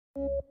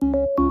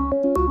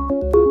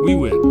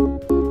Wiwynn.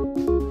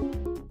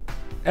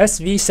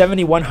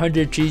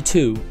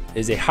 SV7100G2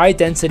 is a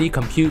high-density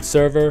compute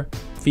server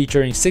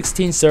featuring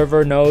 16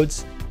 server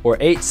nodes or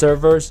 8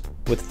 servers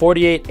with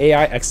 48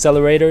 AI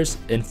accelerators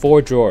in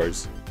 4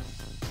 drawers.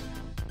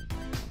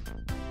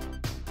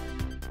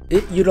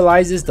 It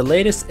utilizes the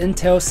latest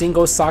Intel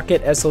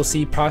single-socket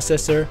SoC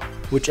processor,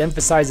 which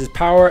emphasizes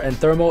power and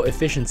thermal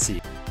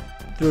efficiency.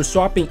 Through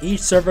swapping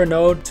each server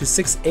node to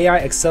 6 AI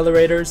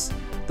accelerators,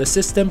 the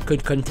system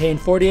could contain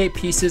 48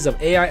 pieces of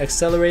AI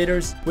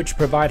accelerators, which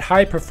provide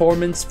high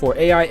performance for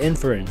AI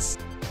inference.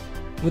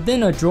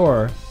 Within a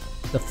drawer,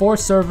 the 4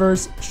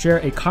 servers share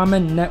a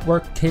common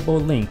network cable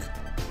link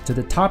to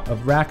the top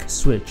of rack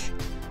switch.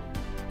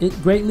 It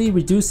greatly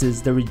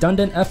reduces the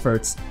redundant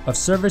efforts of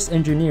service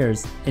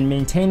engineers in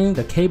maintaining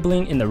the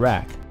cabling in the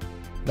rack.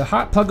 The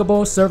hot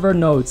pluggable server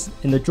nodes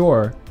in the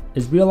drawer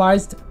is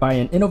realized by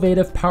an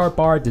innovative power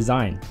bar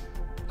design,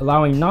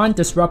 allowing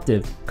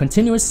non-disruptive,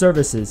 continuous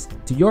services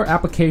to your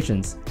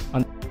applications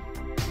on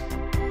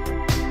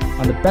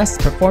the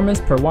best performance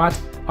per watt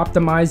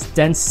optimized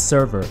dense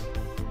server,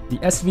 the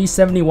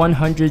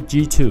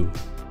SV7100G2.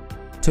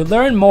 To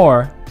learn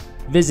more,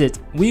 visit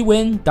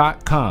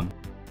wiwynn.com.